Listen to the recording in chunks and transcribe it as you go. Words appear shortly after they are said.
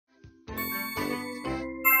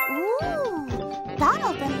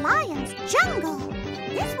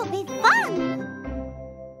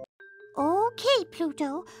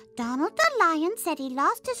Pluto. Donald the lion said he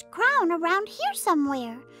lost his crown around here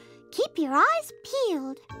somewhere. Keep your eyes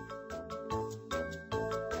peeled.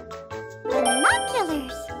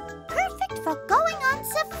 Binoculars. Perfect for going on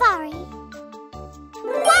safari.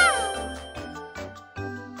 Wow!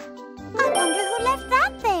 I wonder who left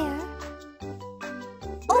that there.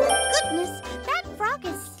 Oh, goodness, that frog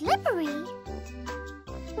is slippery.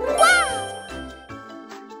 Wow!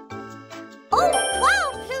 Oh,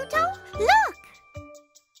 wow, Pluto, look!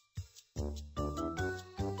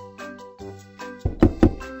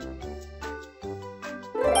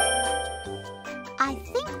 I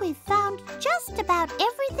think we've found just about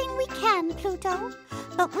everything we can, Pluto.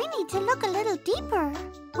 But we need to look a little deeper.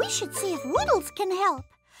 We should see if Woodles can help.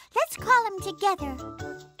 Let's call him together.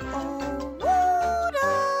 Oh,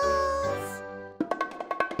 Woodles!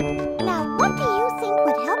 Now, what do you think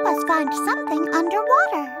would help us find something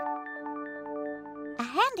underwater? A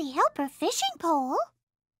handy helper fishing pole?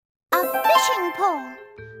 A fishing pole!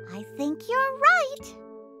 I think you're right.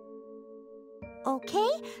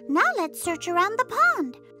 Okay, now let's search around the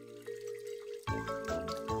pond.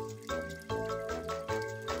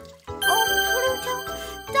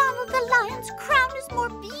 Donald the lion's crown is more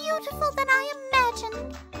beautiful than I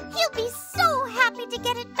imagined. He'll be so happy to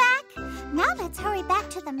get it back. Now let's hurry back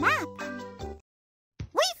to the map.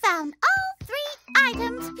 We found all 3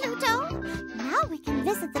 items, Pluto. Now we can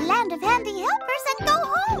visit the land of handy helpers.